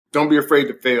Don't be afraid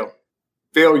to fail.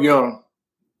 Fail young.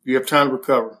 You have time to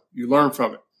recover. You learn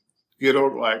from it. You know,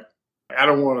 like, I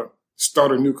don't want to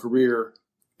start a new career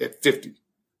at 50.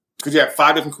 Could you have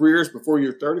 5 different careers before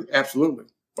you're 30? Absolutely.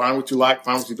 Find what you like,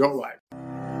 find what you don't like.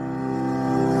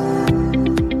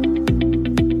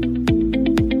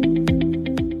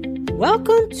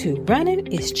 Welcome to Running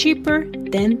is Cheaper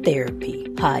Than Therapy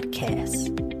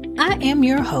podcast. I am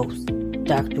your host,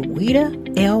 Dr.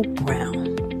 Weta L. Brown.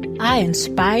 I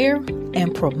inspire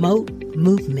and promote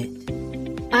movement.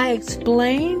 I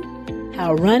explain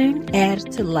how running adds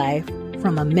to life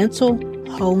from a mental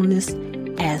wholeness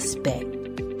aspect,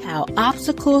 how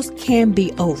obstacles can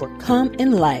be overcome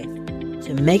in life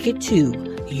to make it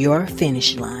to your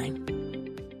finish line.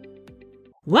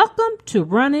 Welcome to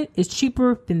Running is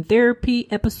Cheaper Than Therapy,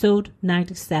 episode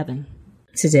 97.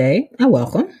 Today, I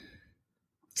welcome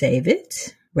David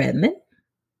Redmond,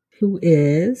 who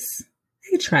is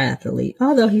a triathlete.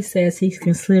 Although he says he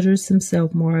considers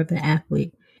himself more of an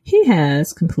athlete, he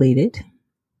has completed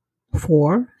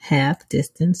 4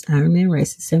 half-distance Ironman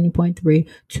races, 70.3,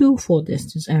 2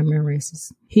 full-distance Ironman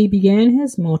races. He began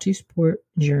his multi-sport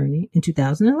journey in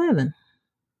 2011.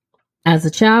 As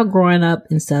a child growing up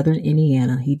in southern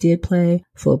Indiana, he did play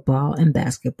football and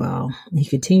basketball. He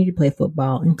continued to play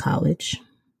football in college.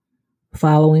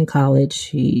 Following college,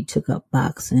 he took up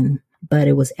boxing, but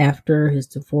it was after his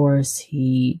divorce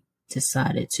he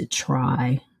decided to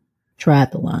try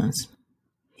triathlons.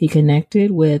 He connected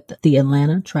with the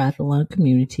Atlanta triathlon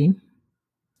community.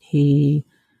 He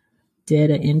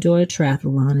did an indoor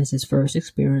triathlon as his first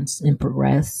experience and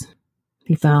progressed.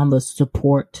 He found the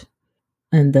support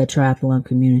in the triathlon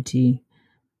community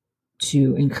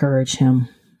to encourage him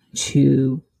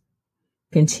to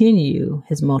continue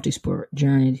his multi-sport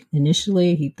journey.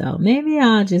 Initially, he thought maybe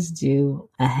I'll just do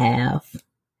a half,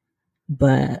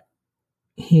 but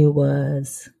he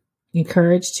was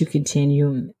encouraged to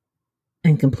continue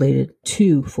and completed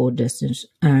 2 full-distance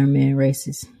Ironman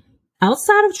races.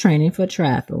 Outside of training for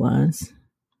triathlons,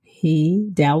 he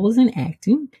dabbles in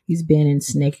acting. He's been in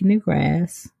Snake in the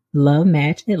Grass, Love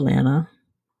Match Atlanta,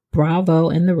 Bravo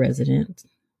and The Resident.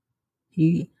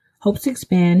 He hopes to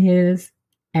expand his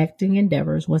acting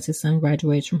endeavors once his son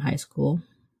graduates from high school.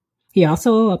 He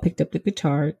also picked up the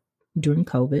guitar during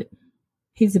COVID.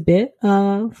 He's a bit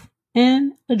of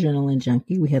an adrenaline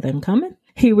junkie. We have that in common.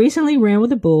 He recently ran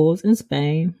with the Bulls in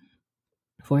Spain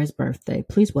for his birthday.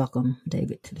 Please welcome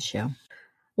David to the show.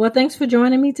 Well, thanks for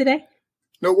joining me today.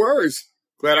 No worries.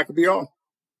 Glad I could be on.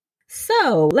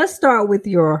 So let's start with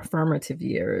your formative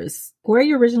years. Where are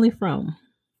you originally from?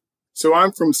 So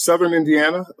I'm from southern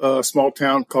Indiana, a small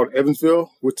town called Evansville,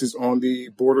 which is on the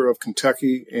border of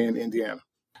Kentucky and Indiana.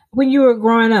 When you were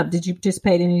growing up, did you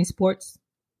participate in any sports?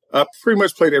 Pretty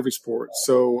much played every sport.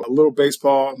 So a little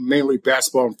baseball, mainly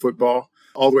basketball and football,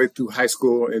 all the way through high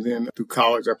school. And then through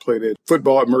college, I played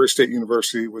football at Murray State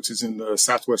University, which is in the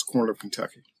southwest corner of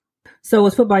Kentucky. So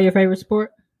was football your favorite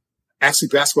sport? Actually,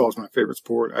 basketball was my favorite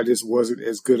sport. I just wasn't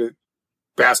as good at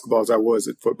basketball as I was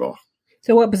at football.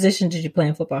 So what position did you play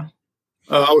in football?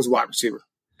 I was a wide receiver.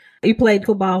 You played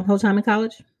football the whole time in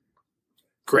college?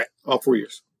 Correct. All 4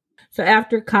 years. So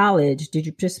after college, did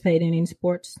you participate in any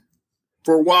sports?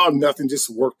 For a while, nothing, just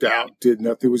worked out, did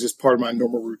nothing. It was just part of my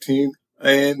normal routine.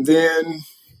 And then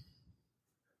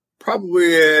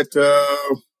probably at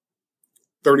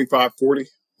 35, 40.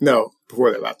 No, before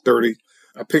that, about 30.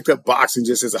 I picked up boxing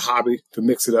just as a hobby to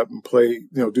mix it up and play,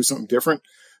 do something different.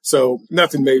 So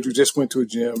nothing major, just went to a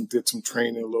gym, did some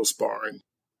training, a little sparring.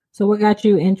 So what got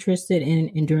you interested in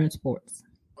endurance sports?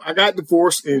 I got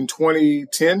divorced in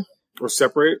 2010 or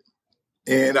separated.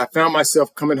 And I found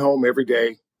myself coming home every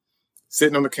day,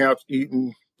 sitting on the couch,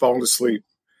 eating, falling asleep.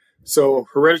 So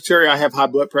hereditary, I have high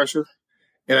blood pressure.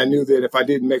 And I knew that if I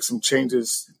didn't make some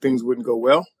changes, things wouldn't go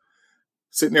well.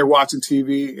 Sitting there watching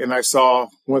TV, and I saw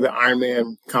one of the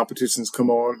Ironman competitions come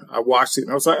on. I watched it,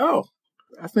 and I was like, oh,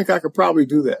 I think I could probably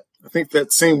do that. I think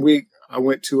that same week, I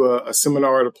went to a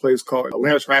seminar at a place called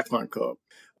Atlanta Triathlon Club.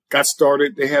 Got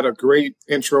started. They had a great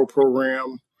intro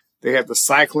program. They had the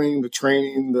cycling, the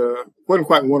training, wasn't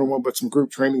quite one-on-one, but some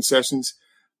group training sessions,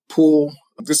 pool,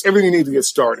 just everything you need to get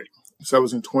started. So that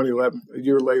was in 2011. A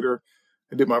year later,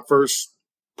 I did my first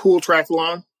pool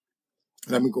triathlon,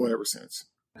 and I've been going ever since.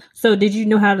 So did you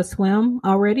know how to swim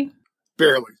already?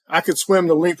 Barely. I could swim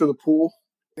the length of the pool,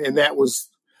 and that was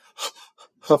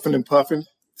huffing and puffing.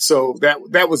 So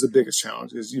that was the biggest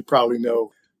challenge, as you probably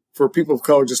know. For people of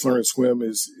color, just learning to swim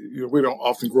is, we don't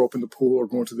often grow up in the pool or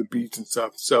going to the beach and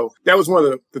stuff. So that was one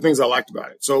of the things I liked about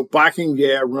it. So biking,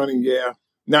 yeah. Running, yeah.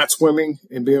 Not swimming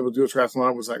and being able to do a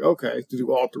triathlon was like, okay, to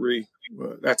do all 3,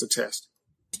 that's a test.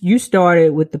 You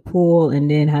started with the pool, and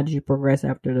then how did you progress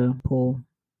after the pool?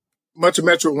 Much of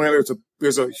Metro Atlanta,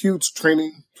 there's a huge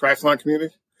training triathlon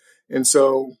community. And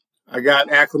so I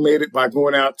got acclimated by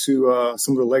going out to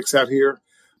some of the lakes out here.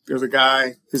 There's a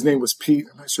guy, his name was Pete.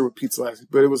 I'm not sure what Pete's last name,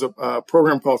 but it was a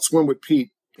program called Swim with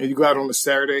Pete. And you go out on a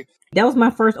Saturday. That was my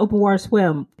first open water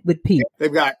swim with Pete.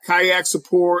 They've got kayak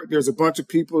support. There's a bunch of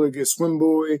people that get swim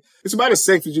buoy. It's about as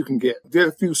safe as you can get. Did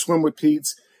a few Swim with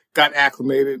Pete's, got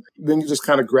acclimated. Then you just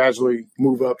kind of gradually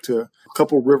move up to a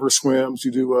couple river swims.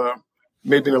 You do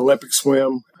maybe an Olympic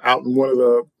swim out in one of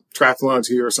the triathlons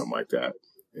here or something like that.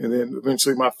 And then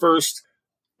eventually my first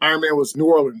Ironman was New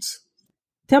Orleans.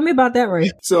 Tell me about that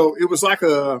race. So it was like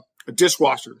a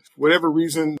dishwasher. For whatever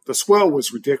reason, the swell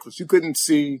was ridiculous. You couldn't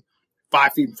see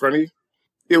 5 feet in front of you.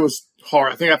 It was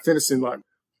hard. I think I finished in like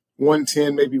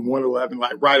 110, maybe 111,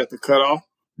 like right at the cutoff.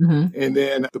 Mm-hmm. And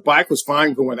then the bike was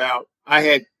fine going out. I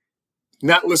had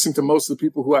not listened to most of the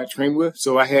people who I trained with.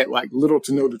 So I had like little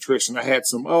to no nutrition. I had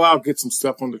I'll get some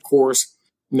stuff on the course.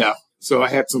 No. So I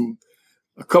had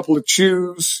a couple of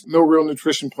chews, no real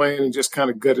nutrition plan, and just kind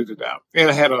of gutted it out. And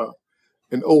I had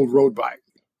an old road bike.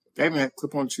 I even had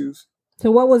clip-on shoes.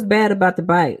 So what was bad about the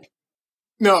bike?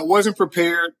 No, it wasn't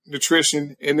prepared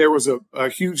nutrition, and there was a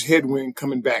huge headwind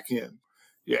coming back in.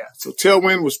 Yeah, so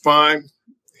tailwind was fine.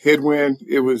 Headwind,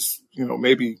 it was,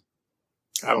 maybe,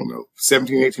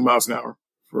 17, 18 miles an hour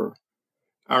for an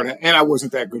hour and a half. And I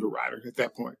wasn't that good a rider at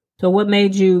that point. So what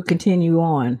made you continue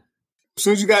on? As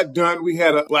soon as you got done, we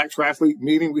had a Black Triathlete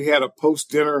meeting. We had a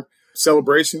post-dinner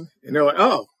celebration, and they're like,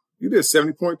 oh, you did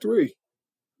 70.3.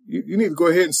 You need to go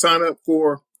ahead and sign up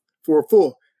for a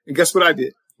full. And guess what I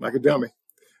did? Like a dummy.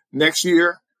 Next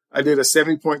year, I did a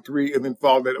 70.3 and then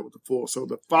followed that up with the full. So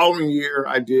the following year,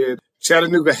 I did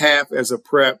Chattanooga half as a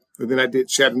prep, and then I did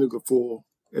Chattanooga full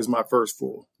as my first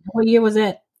full. What year was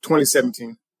that?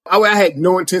 2017. I had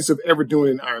no intention of ever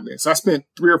doing an Ironman. So I spent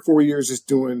 3 or 4 years just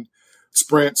doing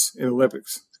sprints and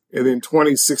Olympics. And then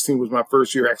 2016 was my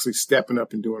first year actually stepping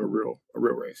up and doing a real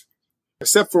race.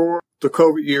 Except for the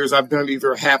COVID years, I've done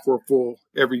either a half or a full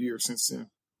every year since then.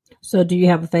 So do you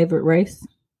have a favorite race?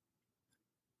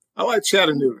 I like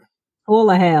Chattanooga.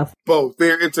 Full or half? Both.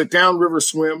 It's a downriver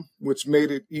swim, which made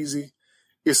it easy.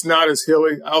 It's not as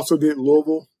hilly. I also did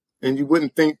Louisville, and you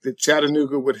wouldn't think that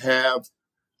Chattanooga would have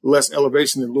less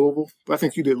elevation than Louisville, but I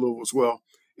think you did Louisville as well.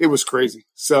 It was crazy.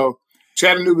 So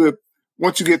Chattanooga,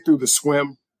 once you get through the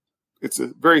swim, it's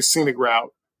a very scenic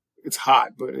route. It's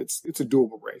hot, but it's a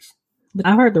doable race. But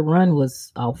I heard the run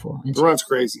was awful. The run's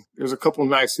crazy. There's a couple of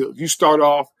nice hills. You start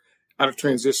off out of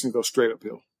transition and go straight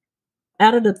uphill.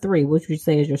 Out of the 3, which would you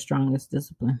say is your strongest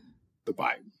discipline? The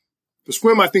bike. The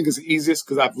swim, I think, is the easiest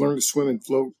because I've learned to swim and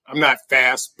float. I'm not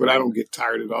fast, but I don't get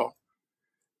tired at all.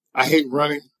 I hate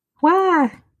running.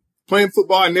 Why? Playing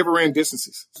football, I never ran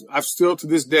distances. I've still, to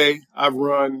this day, I've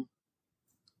run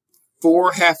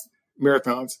 4 half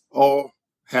marathons, all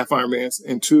half Ironmans,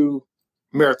 and 2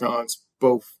 marathons,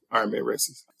 both Ironman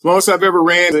races. The longest I've ever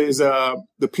ran is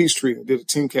the Peachtree. I did a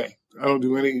 10K. I don't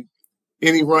do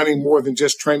any running more than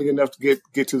just training enough to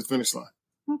get to the finish line.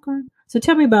 Okay. So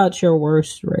tell me about your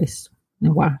worst race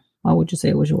and why. Why would you say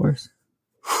it was your worst?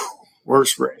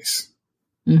 Worst race.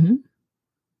 Mm-hmm.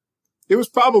 It was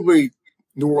probably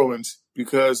New Orleans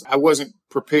because I wasn't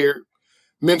prepared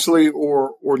mentally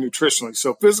or nutritionally.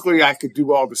 So physically, I could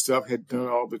do all the stuff, had done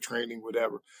all the training,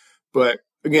 whatever. But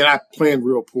again, I planned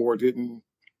real poor.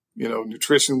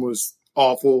 Nutrition was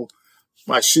awful.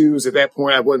 My shoes at that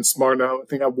point, I wasn't smart enough. I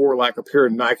think I wore like a pair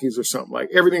of Nikes or something. Like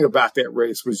everything about that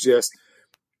race was just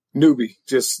newbie.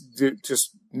 Just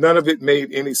none of it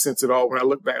made any sense at all. When I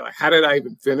look back, like how did I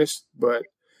even finish? But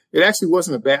it actually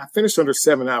wasn't I finished under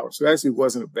 7 hours. So it actually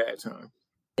wasn't a bad time.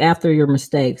 After your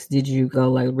mistakes, did you go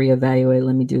like reevaluate,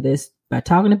 let me do this by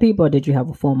talking to people, or did you have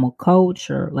a formal coach,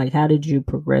 or like how did you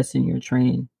progress in your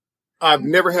training? I've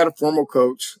never had a formal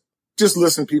coach. Just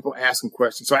listen to people asking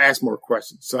questions. So I asked more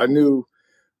questions. So I knew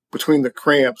between the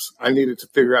cramps, I needed to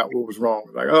figure out what was wrong.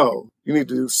 Like, oh, you need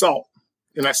to do salt.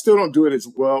 And I still don't do it as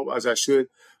well as I should,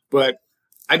 but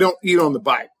I don't eat on the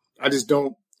bike. I just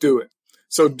don't do it.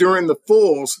 So during the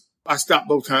fulls, I stopped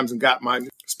both times and got my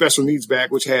special needs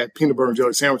bag, which had peanut butter and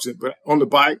jelly sandwiches. But on the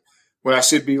bike, when I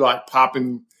should be like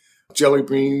popping jelly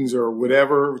beans or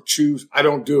whatever, chews, I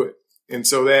don't do it. And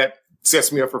so that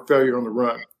sets me up for failure on the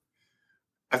run.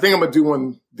 I think I'm going to do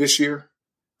one this year.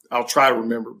 I'll try to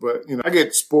remember, but I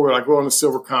get spoiled. I go on the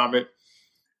Silver Comet,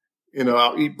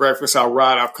 I'll eat breakfast, I'll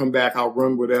ride, I'll come back, I'll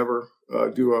run whatever,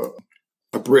 do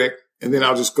a brick, and then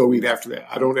I'll just go eat after that.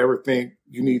 I don't ever think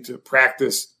you need to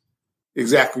practice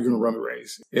exactly going to run the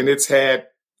race. And it's had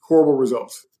horrible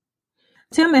results.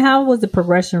 Tell me, how was the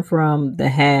progression from the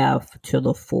half to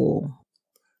the full?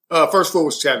 First full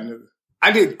was Chattanooga.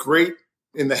 I did great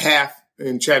in the half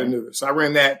in Chattanooga. So I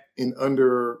ran that in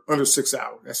under 6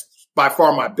 hours. That's by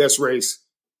far my best race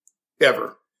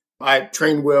ever. I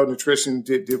trained well, nutrition,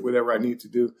 did whatever I need to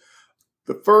do.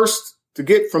 The first, to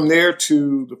get from there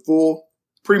to the full,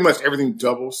 pretty much everything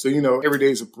doubles. So, every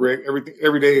day is a brick.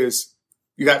 Every day is,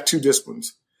 you got 2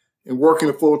 disciplines. And working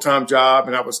a full-time job,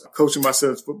 and I was coaching my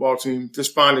son's football team,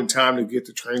 just finding time to get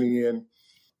the training in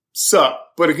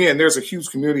sucked. But again, there's a huge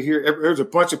community here. There's a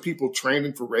bunch of people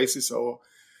training for races. So,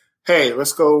 hey,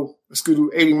 let's go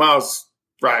do 80 miles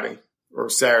Friday or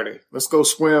Saturday. Let's go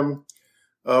swim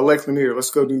Lake Lanier.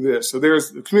 Let's go do this. So there's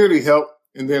the community help.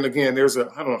 And then again, there's I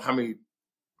don't know how many,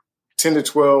 10 to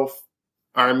 12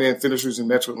 Ironman finishers in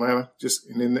Metro Atlanta, just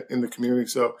in the community.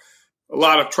 So a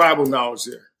lot of tribal knowledge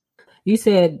there. You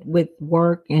said with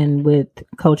work and with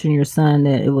coaching your son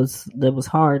that it was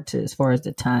hard as far as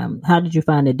the time. How did you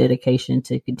find the dedication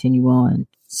to continue on?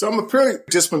 So I'm a pretty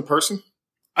disciplined person.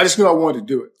 I just knew I wanted to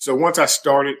do it. So once I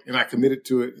started and I committed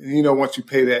to it, and once you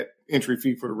pay that entry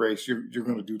fee for the race, you're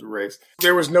going to do the race.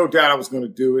 There was no doubt I was going to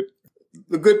do it.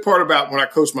 The good part about when I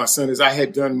coached my son is I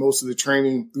had done most of the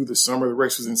training through the summer. The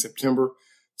race was in September.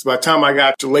 So by the time I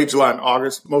got to late July and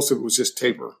August, most of it was just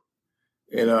taper.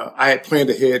 And I had planned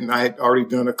ahead, and I had already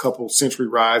done a couple century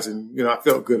rides, and, I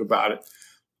felt good about it.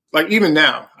 Like even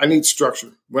now, I need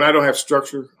structure. When I don't have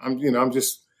structure, I'm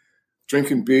just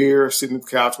drinking beer, sitting on the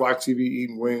couch, watching TV,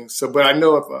 eating wings. So, but I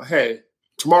know if,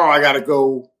 tomorrow I got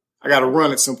to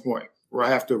run at some point, or I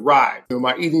have to ride.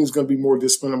 My eating is going to be more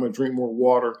disciplined. I'm going to drink more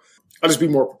water. I'll just be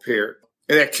more prepared.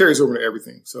 And that carries over to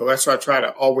everything. So that's why I try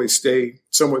to always stay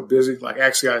somewhat busy. Like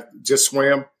actually, I just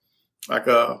swam,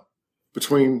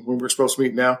 between when we're supposed to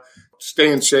meet now,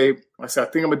 stay in shape. Like I said,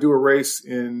 I think I'm going to do a race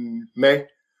in May,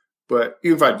 but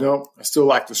even if I don't, I still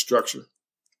like the structure.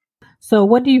 So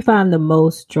what do you find the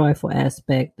most joyful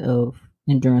aspect of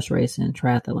endurance racing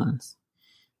triathlons?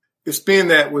 It's being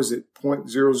that, was it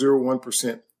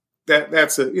 0.001%?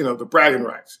 That's the bragging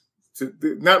rights.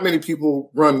 Not many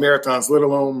people run marathons, let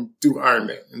alone do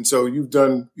Ironman. And so you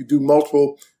do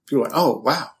multiple, people are like, oh,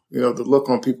 wow. The look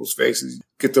on people's faces,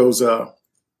 get those,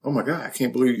 oh my God, I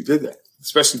can't believe you did that.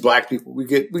 Especially Black people. We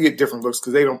get different looks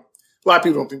because a lot of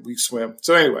people don't think we swim.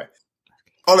 So anyway,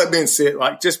 all that being said,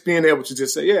 like just being able to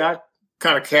just say, yeah, I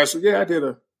kind of casually, I did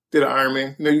an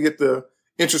Ironman. You get the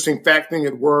interesting fact thing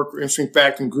at work or interesting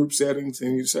fact in group settings.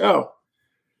 And you say, oh,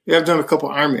 yeah, I've done a couple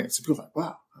Ironmans. And people are like,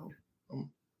 wow.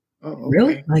 Oh, okay.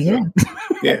 Really? Oh, yeah. So,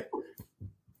 yeah.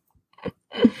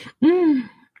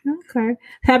 Okay.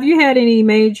 Have you had any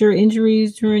major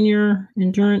injuries during your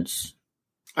endurance?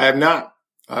 I have not.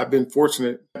 I've been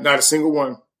fortunate. Not a single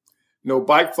one. No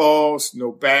bike falls,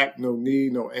 no back, no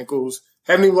knee, no ankles.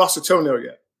 Haven't even lost a toenail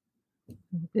yet.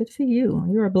 Good for you.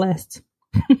 You are blessed.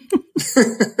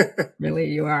 Really,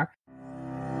 you are.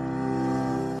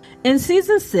 In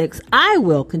season 6, I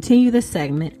will continue the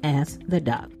segment Ask the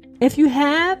Doc. If you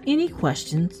have any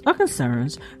questions or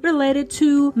concerns related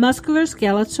to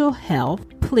musculoskeletal health,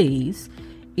 please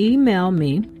email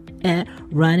me at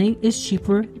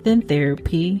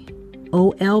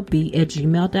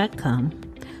runningischeaperthantherapy@gmail.com.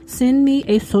 Send me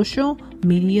a social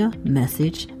media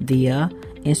message via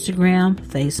Instagram,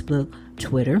 Facebook,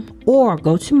 Twitter, or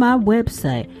go to my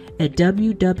website at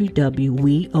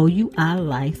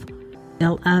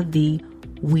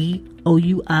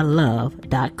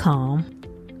www.weouilive.com.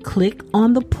 Click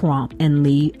on the prompt and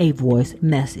leave a voice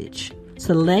message.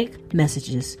 Select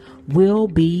messages will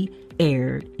be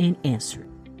aired and answered.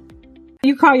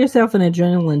 You call yourself an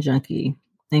adrenaline junkie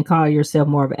and call yourself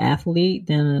more of an athlete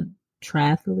than a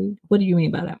triathlete. What do you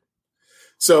mean by that?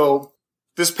 So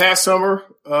this past summer,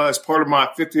 as part of my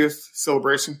 50th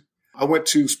celebration, I went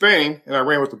to Spain and I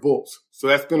ran with the Bulls. So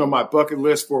that's been on my bucket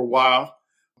list for a while.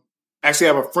 Actually,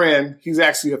 I have a friend. He's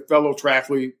actually a fellow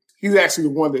triathlete. He's actually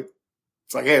the one that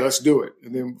it's like, hey, let's do it.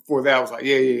 And then before that, I was like,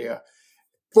 yeah.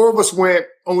 4 of us went.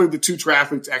 Only the 2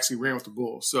 triathletes actually ran with the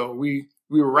Bulls. So we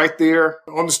were right there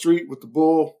on the street with the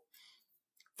Bull,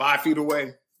 5 feet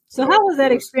away. So how was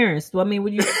that experience? I mean, were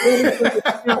you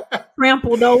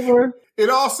trampled over? It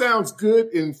all sounds good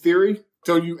in theory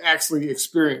until you actually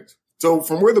experience. So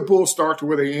from where the Bulls start to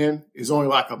where they end is only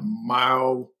like 1.5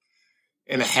 miles.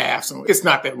 So it's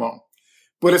not that long,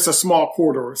 but it's a small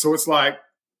corridor. So it's like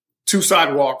 2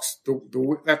 sidewalks.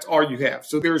 That's all you have.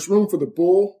 So there's room for the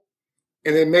Bull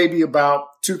and then maybe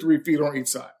about 2-3 feet on each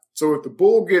side. So if the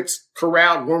Bull gets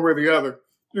corralled one way or the other,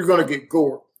 you're going to get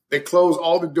gored. They close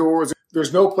all the doors.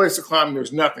 There's no place to climb.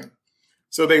 There's nothing.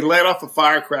 So they let off a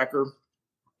firecracker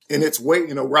and it's way,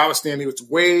 where I was standing, it's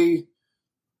way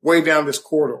way down this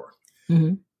corridor.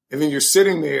 Mm-hmm. And then you're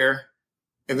sitting there,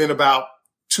 and then about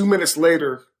 2 minutes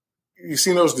later, you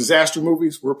seen those disaster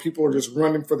movies where people are just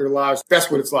running for their lives? That's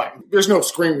what it's like. There's no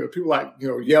screaming. People like,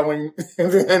 yelling.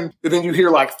 And then you hear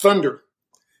like thunder.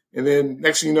 And then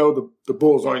next thing you know, the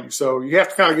bull's on you. So you have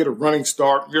to kind of get a running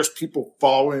start. There's people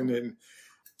falling. And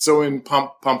so in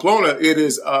Pamplona, it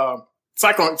is, it's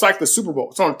like the Super Bowl.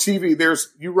 It's on TV.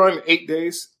 You run 8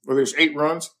 days, or there's 8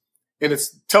 runs, and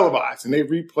it's televised, and they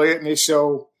replay it, and they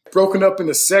show broken up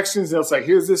into sections. And it's like,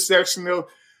 here's this section.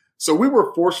 So we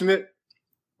were fortunate.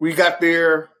 We got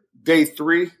there day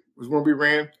 3 was when we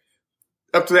ran.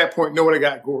 Up to that point, no one had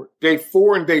got gored. Day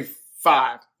 4 and day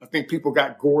 5, I think people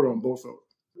got gored on both of them.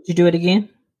 Did you do it again?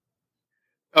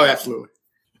 Oh, absolutely.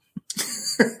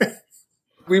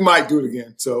 We might do it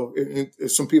again. So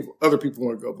if other people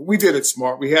want to go, but we did it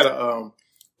smart. We had a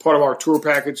part of our tour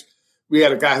package. We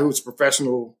had a guy who was a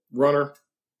professional runner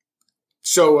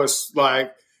tell us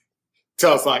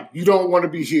you don't want to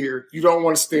be here. You don't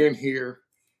want to stand here.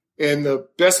 And the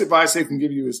best advice they can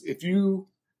give you is if you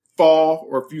fall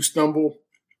or if you stumble,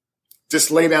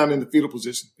 just lay down in the fetal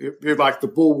position. They're like the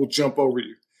bull will jump over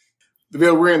you.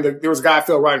 There was a guy who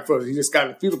fell right in front of us. He just got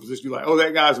in the fetal position. You're like, oh,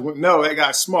 that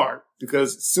guy's smart,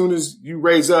 because as soon as you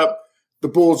raise up, the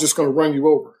bull's just going to run you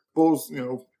over. Bulls,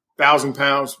 1,000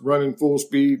 pounds, running full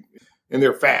speed, and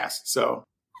they're fast. So,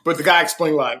 but the guy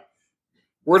explained like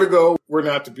where to go, where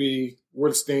not to be, where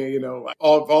to stand, like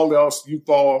all else, you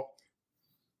fall,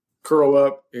 curl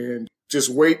up, and just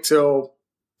wait till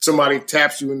somebody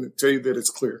taps you and tell you that it's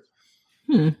clear.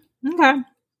 Okay.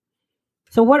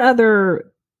 So what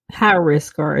other high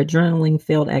risk or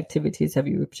adrenaline-filled activities have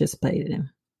you participated in?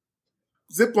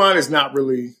 Zipline is not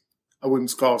really, I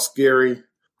wouldn't call scary.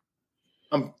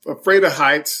 I'm afraid of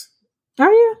heights. Are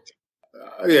you?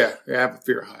 Yeah, I have a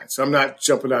fear of heights. I'm not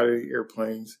jumping out of the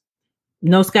airplanes.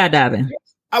 No skydiving.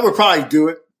 I would probably do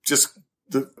it, just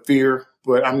the fear,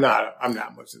 but I'm not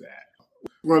much of that.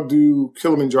 We're going to do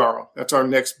Kilimanjaro. That's our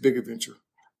next big adventure.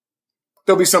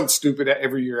 There'll be something stupid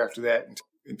every year after that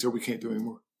until we can't do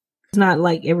anymore. It's not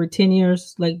like every 10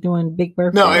 years, like doing big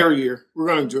birthday? No, every year. We're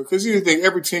going to do it. Because you think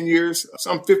every 10 years,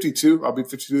 so I'm 52. I'll be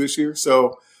 52 this year.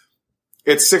 So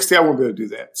at 60, I won't be able to do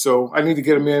that. So I need to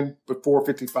get them in before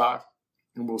 55,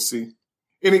 and we'll see.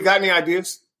 Got any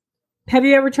ideas? Have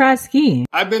you ever tried skiing?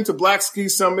 I've been to Black Ski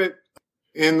Summit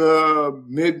in the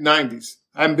mid-90s.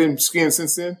 I haven't been skiing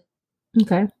since then.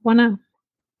 Okay. Why not?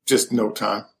 Just no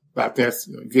time. About that,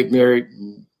 get married,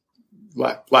 and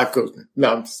life goes.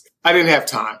 No, I didn't have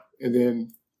time. And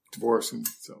then divorce, and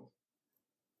so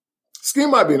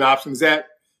skiing might be an option. Is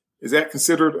that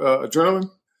considered adrenaline?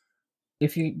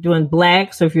 If you're doing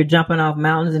blacks, or if you're jumping off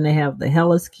mountains and they have the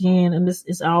hella skiing, and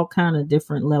it's all kind of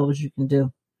different levels you can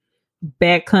do.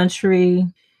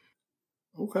 Backcountry.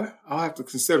 Okay, I'll have to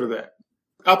consider that.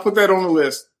 I'll put that on the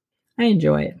list. I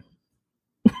enjoy it.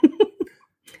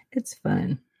 It's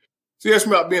fun. So you asked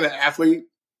me about being an athlete.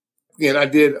 Again, I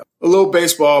did a little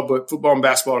baseball, but football and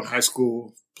basketball in high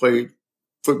school. Played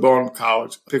football in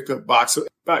college. Picked up boxing.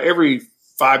 About every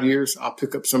 5 years, I'll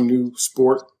pick up some new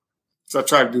sport. So I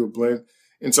try to do a blend.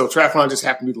 And so triathlon just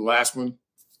happened to be the last one.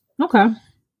 Okay.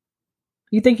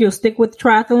 You think you'll stick with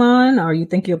triathlon, or you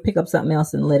think you'll pick up something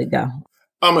else and let it go?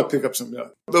 I'm going to pick up something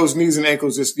else. Those knees and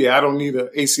ankles, I don't need an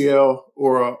ACL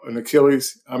or an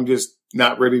Achilles. I'm just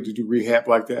not ready to do rehab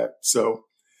like that. So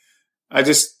I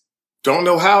just don't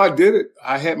know how I did it.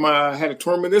 I had a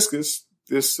torn meniscus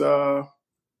this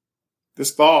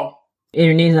fall. And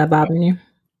your knees not bothering you?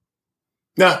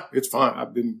 No, it's fine.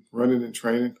 I've been running and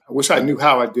training. I wish I knew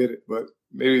how I did it, but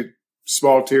maybe a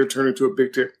small tear turned into a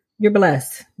big tear. You're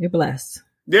blessed.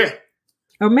 Yeah.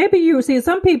 Or maybe you see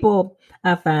some people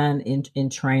I find in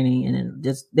training and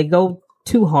they go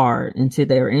too hard until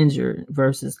they're injured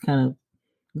versus kind of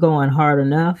going hard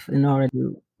enough in order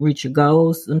to reach your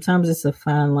goals. Sometimes it's a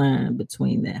fine line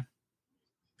between that.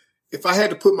 If I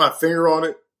had to put my finger on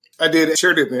it, I did a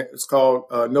charity event. It's called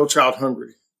No Child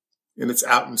Hungry, and it's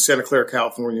out in Santa Clara,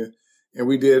 California. And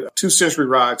we did 2 century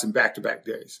rides in back-to-back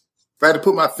days. If I had to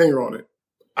put my finger on it,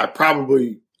 I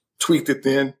probably tweaked it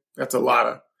then. That's a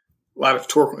lot of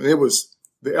torque. And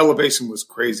the elevation was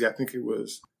crazy. I think it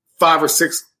was 5 or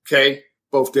 6K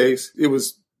both days. It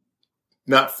was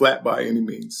not flat by any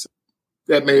means. So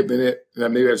that may have been it.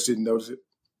 And maybe I just didn't notice it.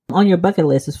 On your bucket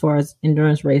list, as far as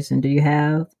endurance racing, do you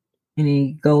have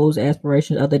any goals,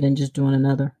 aspirations other than just doing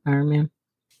another Ironman?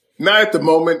 Not at the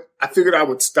moment. I figured I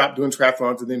would stop doing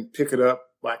triathlons and then pick it up,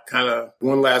 like kind of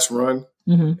one last run.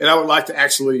 Mm-hmm. And I would like to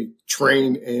actually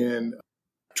train and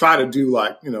try to do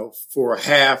for a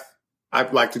half,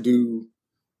 I'd like to do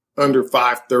under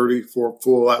 5:30 for a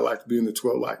full. I'd like to be in the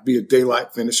 12, like be a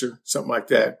daylight finisher, something like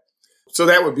that. So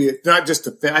that would be it. Not just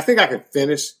to I think I could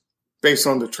finish based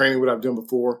on the training, what I've done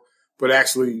before, but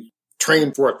actually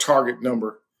train for a target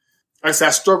number. Like I said,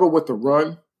 I struggle with the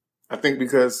run. I think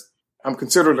because I'm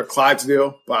considered a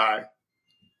Clydesdale by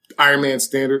Ironman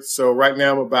standards. So right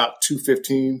now I'm about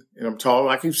 215 and I'm tall.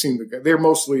 Like you've seen they're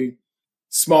mostly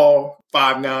small,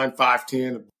 5'9",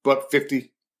 5'10", $150.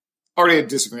 Already a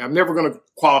discipline. I'm never going to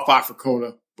qualify for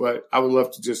Kona, but I would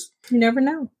love to just. You never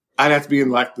know. I'd have to be in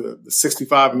like the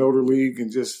 65 and older league and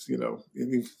just,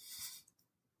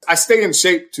 I stay in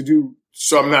shape to do,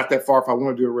 so I'm not that far if I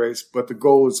want to do a race, but the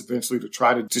goal is eventually to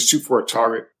try to just shoot for a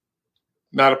target,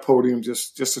 not a podium,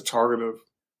 just a target of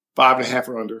 5.5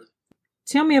 or under.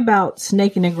 Tell me about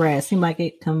Snake in the Grass. Seems like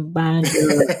it combines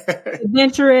your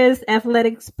adventurous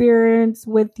athletic experience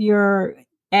with your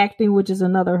acting, which is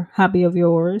another hobby of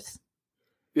yours.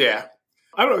 Yeah.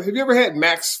 I don't know. Have you ever had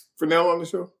Max Fresnel on the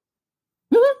show?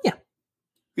 Mm-hmm.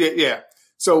 Yeah. Yeah.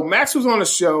 So Max was on the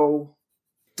show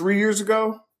 3 years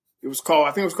ago.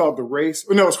 I think it was called The Race.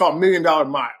 No, it was called $1 Million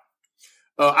Mile.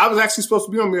 I was actually supposed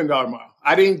to be on $1 Million Mile.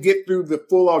 I didn't get through the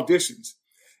full auditions.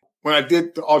 When I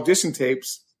did the audition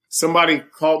tapes, somebody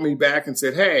called me back and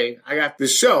said, hey, I got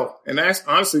this show. And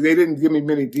honestly, they didn't give me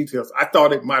many details. I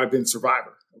thought it might have been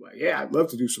Survivor. I'm like, yeah, I'd love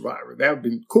to do Survivor. That would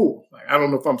be cool. Like, I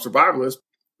don't know if I'm survivalist.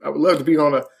 I would love to be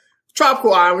on a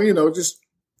tropical island, just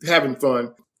having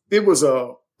fun. It was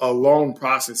a long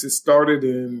process. It started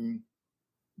in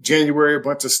January, a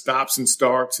bunch of stops and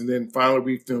starts, and then finally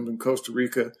we filmed in Costa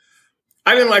Rica.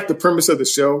 I didn't like the premise of the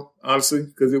show, honestly,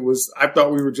 because I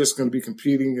thought we were just going to be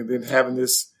competing, and then having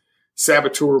this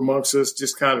saboteur amongst us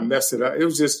just kind of messed it up. It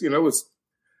was just, it was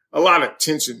a lot of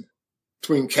tension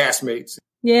between castmates.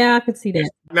 Yeah, I could see that.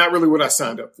 Not really what I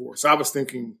signed up for. So I was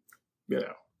thinking,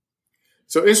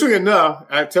 So interestingly enough,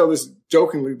 I tell this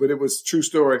jokingly, but it was a true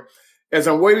story. As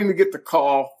I'm waiting to get the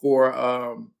call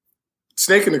for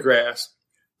Snake in the Grass,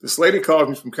 this lady calls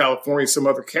me from California, some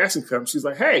other casting company. She's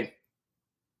like, hey,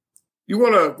 you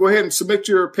want to go ahead and submit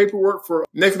your paperwork for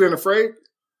Naked and Afraid? I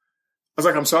was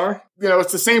like, I'm sorry?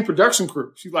 It's the same production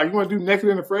crew. She's like, you want to do Naked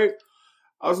and Afraid?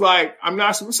 I was like, I'm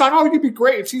not. It's like, oh, you'd be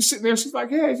great. And she's sitting there. She's like,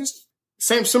 yeah, just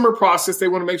same similar process. They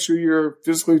want to make sure you're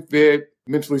physically fit,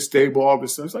 mentally stable, all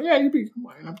this stuff. It's like, yeah, you'd be.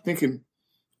 I'm thinking,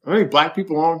 are any black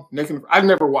people on Naked and Afraid? I've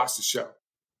never watched the show.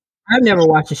 I've never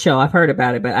watched the show. I've heard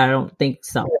about it, but I don't think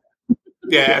so.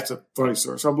 Yeah, that's a funny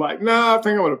story. So I'm like, no, I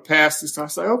think I'm going to pass this time. I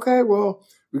was like, okay, well,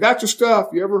 we got your stuff.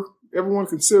 You ever want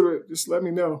to consider it, just let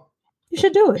me know. You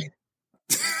should do it.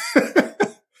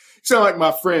 You sound like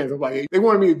my friends. I'm like, they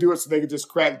wanted me to do it so they could just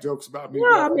crack jokes about me. No,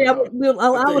 I mean, I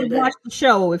would watch the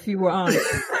show if you were on it.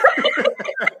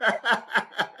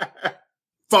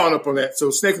 Following up on that. So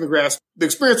Snake in the Grass, the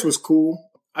experience was cool.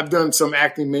 I've done some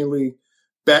acting, mainly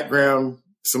background,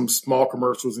 some small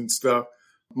commercials and stuff,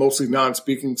 mostly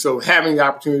non-speaking. So having the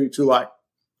opportunity to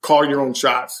call your own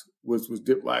shots was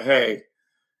like, hey,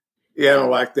 yeah, I don't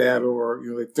like that. Or,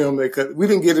 they filmed, we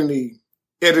didn't get any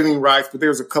editing rights, but there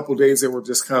was a couple of days that were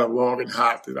just kind of long and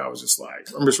hot that I was just like,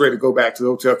 I'm just ready to go back to the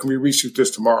hotel. Can we reshoot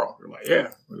this tomorrow? They're like, yeah,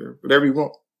 whatever you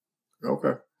want.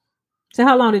 Okay. So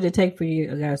how long did it take for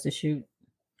you guys to shoot?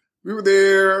 We were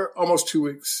there almost 2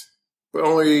 weeks,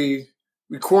 but we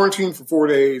quarantined for 4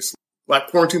 days,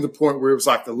 quarantined to the point where it was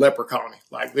like the leper colony.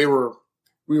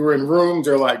 We were in rooms.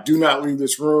 They're like, do not leave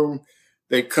this room.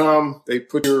 They come, they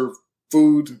put your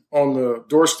food on the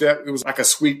doorstep. It was like a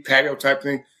sweet patio type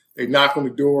thing. They knock on the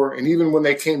door. And even when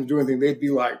they came to do anything, they'd be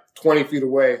like 20 feet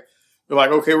away. They're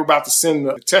like, okay, we're about to send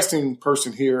the testing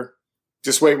person here.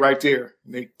 Just wait right there.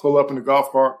 And they pull up in the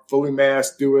golf cart, fully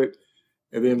masked, do it,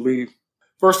 and then leave.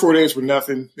 First 4 days were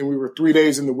nothing. Then we were 3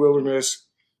 days in the wilderness.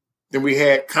 Then we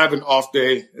had kind of an off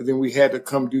day. And then we had to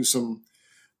come do some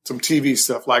TV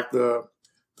stuff, like the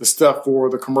stuff for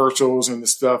the commercials and the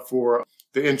stuff for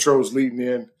the intros leading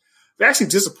in. They're actually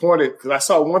disappointed because I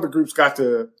saw one of the groups got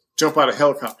to jump out of a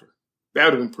helicopter. That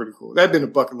would have been pretty cool. That'd been a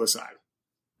bucket list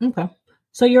item. Okay.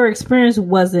 So your experience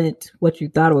wasn't what you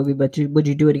thought it would be, but would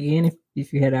you do it again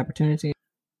if you had opportunity?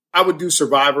 I would do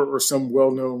Survivor or some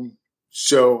well-known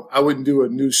show. I wouldn't do a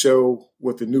new show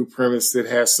with a new premise that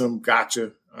has some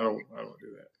gotcha. I don't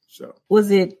do that. So was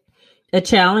it a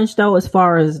challenge though, as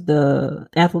far as the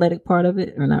athletic part of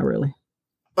it, or not really?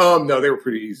 No, they were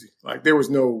pretty easy. There was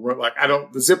no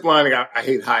the zip lining. I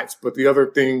hate heights, but the other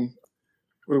thing,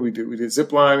 what did we do? We did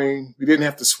zip lining. We didn't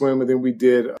have to swim, and then we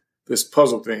did this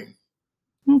puzzle thing.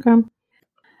 Okay.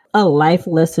 A life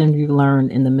lesson you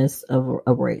learned in the midst of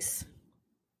a race.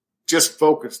 Just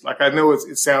focus. I know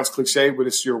it sounds cliche, but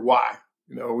it's your why.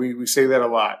 We say that a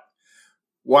lot.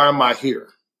 Why am I here?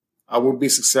 I will be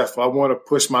successful. I want to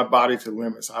push my body to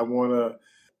limits. I want to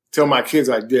tell my kids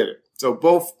I did it. So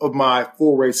both of my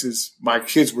full races, my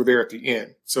kids were there at the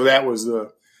end. So that was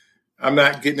I'm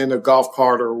not getting in a golf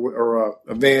cart or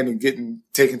a van and getting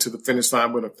taken to the finish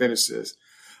line when the finish is.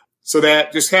 So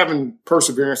that just having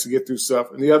perseverance to get through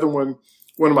stuff. And the other one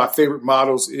of my favorite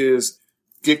models is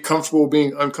get comfortable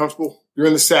being uncomfortable. You're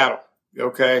in the saddle.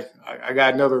 Okay. I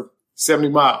got another 70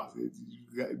 miles.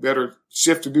 You better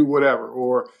shift to do whatever.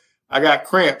 Or I got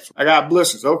cramps. I got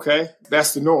blisters. Okay.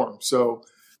 That's the norm. So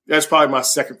that's probably my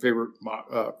second favorite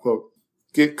quote.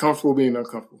 Get comfortable being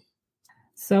uncomfortable.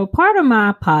 So part of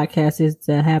my podcast is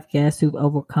to have guests who've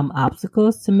overcome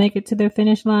obstacles to make it to their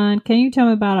finish line. Can you tell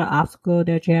me about an obstacle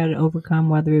that you had to overcome,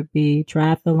 whether it be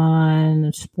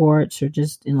triathlon, sports, or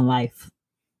just in life?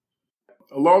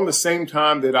 Along the same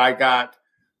time that I got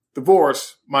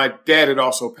divorced, my dad had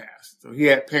also passed. So he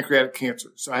had pancreatic cancer.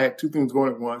 So I had two things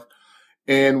going at once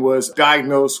and was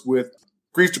diagnosed with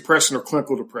grief depression or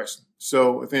clinical depression.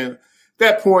 So then at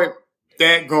that point,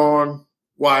 dad gone,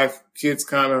 wife, kids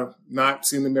kind of not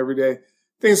seeing them every day.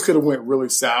 Things could have went really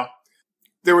south.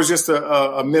 There was just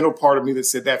a mental part of me that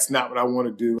said, that's not what I want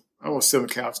to do. I don't want to sit on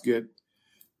the couch,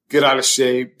 get out of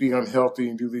shape, be unhealthy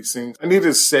and do these things. I needed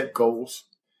to set goals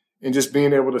and just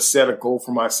being able to set a goal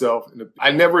for myself. And I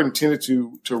never intended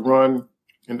to run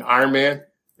an Ironman.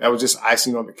 That was just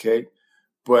icing on the cake.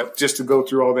 But just to go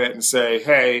through all that and say,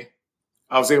 hey,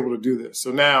 I was able to do this.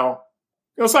 So now,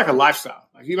 it's like a lifestyle.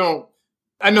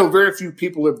 I know very few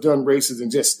people have done races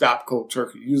and just stopped cold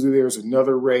turkey. Usually there's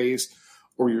another race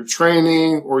or you're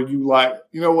training or you like,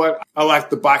 you know what? I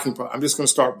like the biking part. I'm just going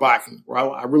to start biking. Or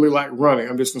I really like running.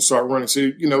 I'm just going to start running. So,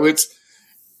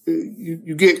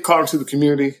 you get caught into the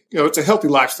community. It's a healthy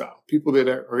lifestyle. People that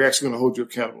are actually going to hold you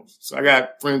accountable. So I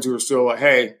got friends who are still like,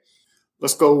 hey,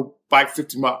 let's go bike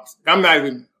 50 miles. I'm not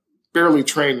even barely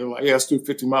trained. They're like, yeah, let's do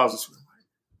 50 miles this week.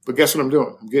 But guess what I'm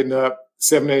doing? I'm getting up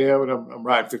 7 a.m. and I'm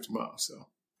riding 50 miles. So.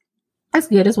 That's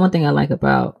good. That's one thing I like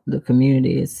about the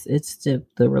community. It's the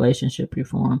relationship you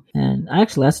form. And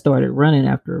actually, I started running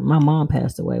after my mom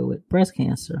passed away with breast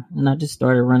cancer. And I just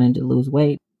started running to lose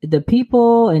weight. The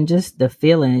people and just the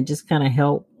feeling just kind of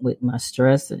helped with my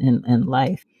stress and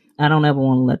life. I don't ever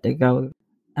want to let that go.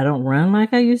 I don't run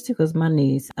like I used to because my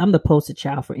knees, I'm the poster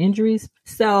child for injuries.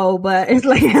 So, but it's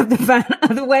like I have to find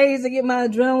other ways to get my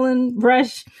adrenaline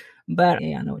rush. But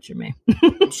yeah, I know what you mean.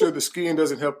 I'm sure the skiing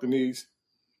doesn't help the knees.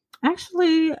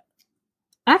 Actually,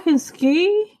 I can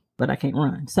ski, but I can't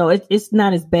run. So it's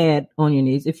not as bad on your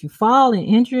knees. If you fall and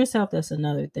injure yourself, that's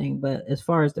another thing. But as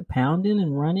far as the pounding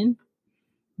and running,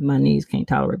 my knees can't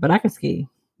tolerate. But I can ski.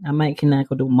 I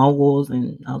go do moguls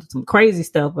and all some crazy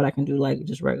stuff, but I can do like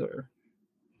just regular.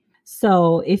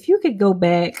 So if you could go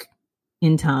back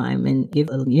in time and give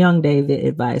a young David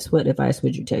advice, what advice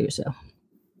would you tell yourself?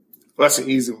 Well, that's an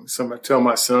easy one. Something I tell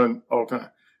my son all the time.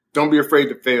 Don't be afraid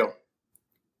to fail.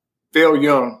 Fail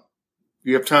young.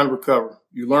 You have time to recover.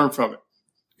 You learn from it.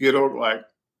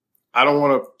 I don't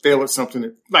want to fail at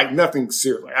something nothing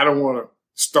serious. I don't want to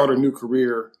start a new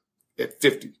career at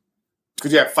 50.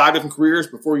 Could you have 5 different careers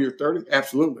before you're 30?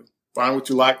 Absolutely. Find what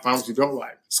you like, find what you don't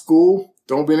like. School,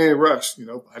 don't be in any rush.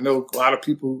 I know a lot of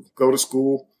people go to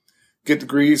school, get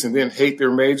degrees, and then hate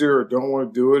their major or don't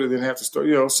want to do it and then have to start,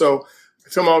 So I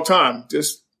tell them all the time,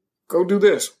 just go do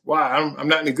this. Why? I'm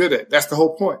not any good at it. That's the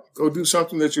whole point. Go do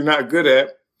something that you're not good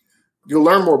at. You'll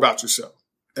learn more about yourself.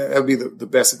 That would be the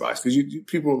best advice because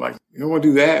people are like, you don't want to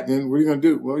do that. Then what are you going to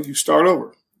do? Well, you start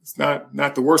over. It's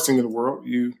not the worst thing in the world.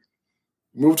 You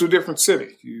move to a different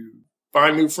city. You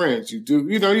find new friends. You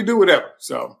do whatever.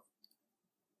 So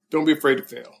don't be afraid to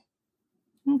fail.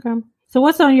 Okay. So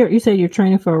what's on you said you're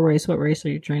training for a race. What race are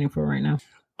you training for right now?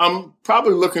 I'm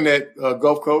probably looking at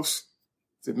Gulf Coast.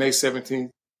 It's May 17th.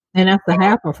 And that's a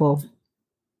half or full?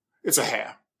 It's a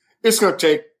half. It's going to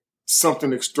take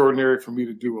something extraordinary for me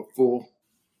to do a full.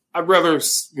 I'd rather,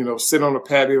 sit on a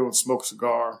patio and smoke a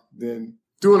cigar than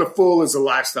doing a full as a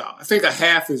lifestyle. I think a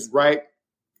half is right.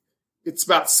 It's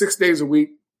about 6 days a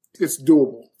week. It's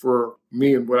doable for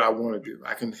me and what I want to do.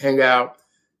 I can hang out.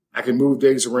 I can move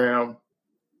days around.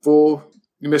 Full,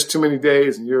 you miss too many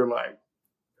days and you're like,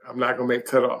 I'm not going to make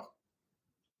cutoff.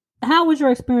 How was your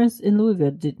experience in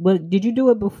Louisville? Did you do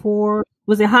it before?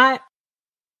 Was it hot?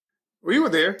 Well, you were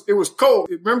there. It was cold.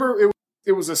 Remember,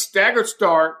 it was a staggered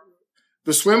start.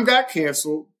 The swim got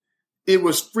canceled. It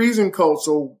was freezing cold,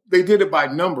 so they did it by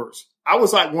numbers. I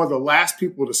was like one of the last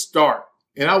people to start,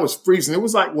 and I was freezing. It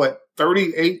was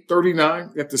 38,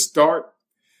 39 at the start.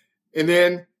 And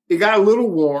then it got a little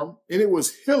warm, and it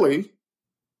was hilly,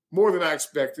 more than I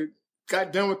expected.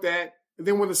 Got done with that. And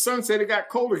then when the sun set, it got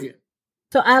cold again.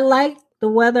 So I like the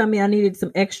weather. I mean, I needed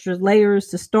some extra layers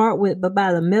to start with, but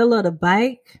by the middle of the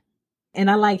bike, and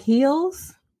I like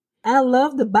heels. I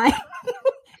love the bike.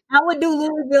 I would do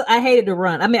Louisville. I hated to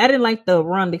run. I mean, I didn't like the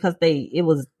run because it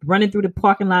was running through the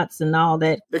parking lots and all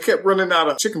that. They kept running out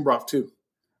of chicken broth too.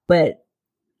 But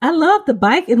I loved the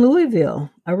bike in Louisville.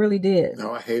 I really did.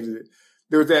 No, I hated it.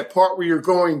 There was that part where you're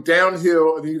going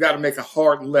downhill and then you got to make a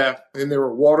hard left. And there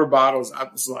were water bottles. I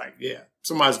was like, yeah,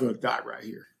 somebody's going to die right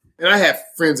here. And I have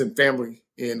friends and family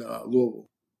in Louisville.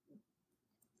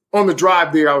 On the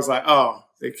drive there, I was like, oh,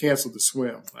 they canceled the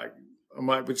swim. I'm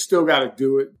like, but you still got to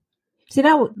do it. See,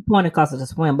 that was the point of cost of the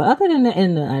swim. But other than that,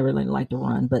 I really didn't like the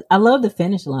run. But I love the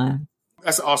finish line.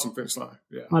 That's an awesome finish line.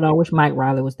 Yeah. Although I wish Mike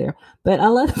Riley was there. But I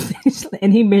love the finish line.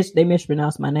 And they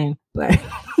mispronounced my name. But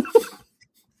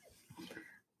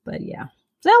but yeah.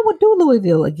 So I would do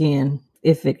Louisville again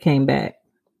if it came back.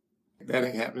 That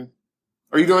ain't happening.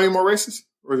 Are you doing any more races?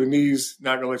 Or the knees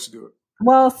not going to let you do it?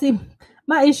 Well, see,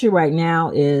 my issue right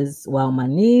now is, my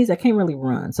knees, I can't really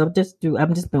run. So I've just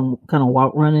been kind of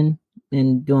walk running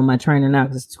and doing my training now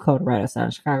because it's too cold right outside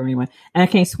of Chicago anyway. And I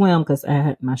can't swim because I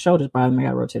had my shoulders bothering me. I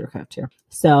got a rotator cuff tear.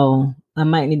 So I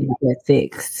might need to get that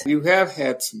fixed. You have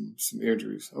had some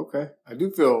injuries. Okay. I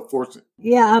do feel fortunate.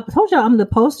 Yeah, I told y'all I'm the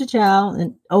poster child.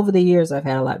 And over the years, I've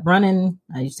had a lot running.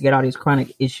 I used to get all these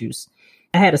chronic issues.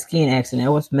 I had a skiing accident.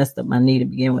 I was messed up my knee to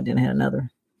begin with. Then I had another.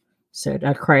 So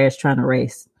I crashed trying to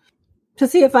race. To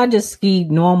see if I just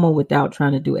skied normal without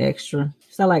trying to do extra.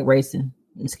 So I like racing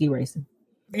and ski racing.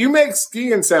 You make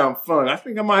skiing sound fun. I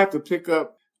think I might have to pick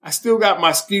up. I still got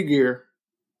my ski gear.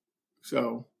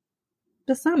 So.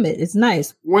 The summit is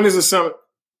nice. When is the summit?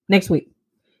 Next week.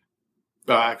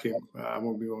 Oh, I can't. I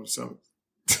won't be on the summit.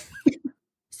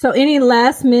 So any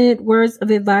last minute words of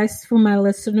advice for my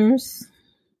listeners?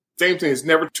 Same thing. It's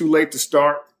never too late to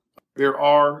start. There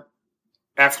are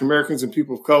African Americans and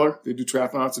people of color. They do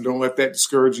triathlons, so don't let that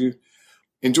discourage you.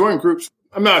 Enjoying groups.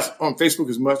 I'm not on Facebook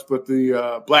as much, but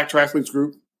the Black Triathletes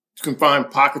group, you can find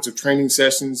pockets of training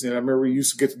sessions. And I remember we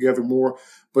used to get together more,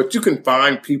 but you can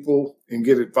find people and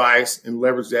get advice and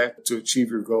leverage that to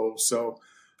achieve your goals. So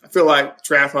I feel like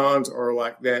triathlons are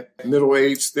like that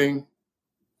middle-aged thing.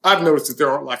 I've noticed that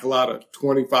there aren't like a lot of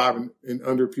 25 and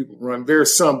under people run. There are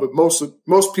some, but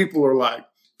most people are like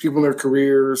people in their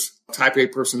careers, type A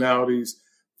personalities,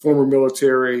 former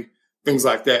military, things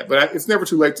like that. But it's never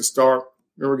too late to start.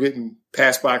 I remember getting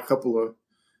passed by a couple of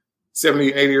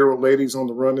 70, 80-year-old ladies on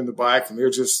the run in the bike, and they're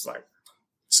just like,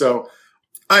 so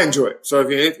I enjoy it. So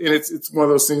again, it's one of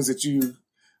those things that you,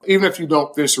 even if you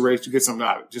don't finish a race, you get something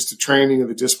out of it, just the training and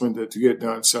the discipline to get it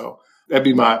done. So that'd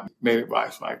be my main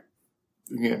advice. Like,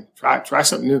 again, try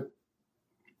something new.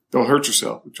 Don't hurt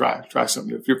yourself. But try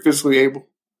something new. If you're physically able,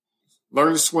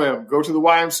 learn to swim. Go to the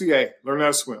YMCA. Learn how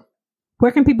to swim.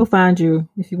 Where can people find you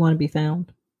if you want to be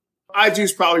found? IG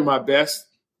is probably my best.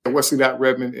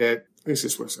 Wesley.Redmond at, it's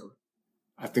just Wesley.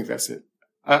 I think that's it.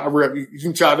 I really, you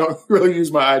can try. I don't really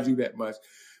use my IG that much,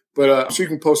 but I'm sure you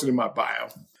can post it in my bio.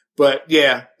 But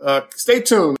yeah, stay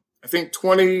tuned. I think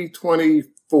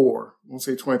 2024, I won't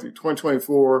say 23,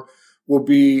 2024 will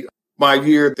be my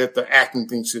year that the acting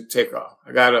thing should take off.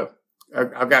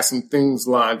 I've got some things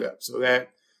lined up, so that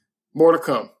more to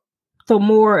come. So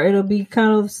it'll be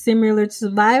kind of similar to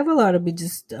survival, or it'll be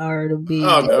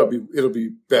Oh no, it'll be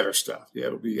better stuff. Yeah,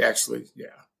 it'll be actually,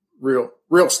 real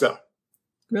stuff.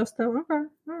 Real stuff. Okay, all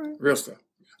right. Real stuff.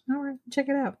 All right, check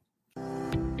it out.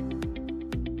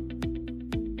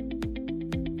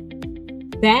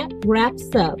 That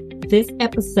wraps up this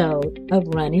episode of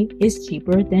Running is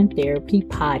Cheaper Than Therapy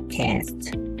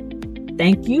podcast.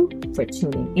 Thank you for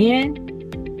tuning in.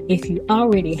 If you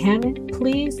already haven't,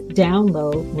 please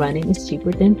download Running is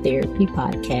Cheaper Than Therapy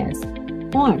podcast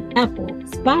on Apple,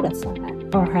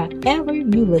 Spotify, or however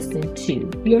you listen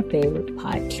to your favorite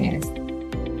podcast.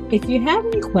 If you have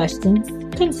any questions,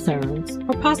 concerns,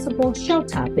 or possible show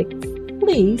topics,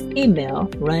 please email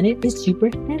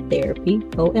runnitischeaperthan therapy,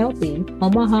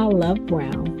 Omaha Love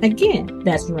Brown. Again,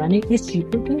 that's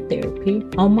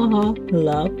runnitischeaperthan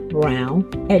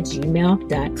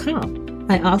omahalovebrown@gmail.com.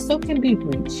 I also can be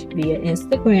reached via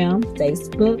Instagram,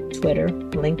 Facebook, Twitter,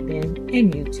 LinkedIn,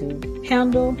 and YouTube.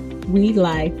 Handle We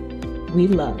Life, We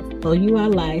Love. OUI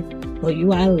Life,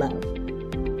 OUI Love.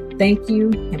 Thank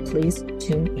you, and please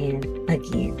tune in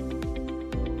again.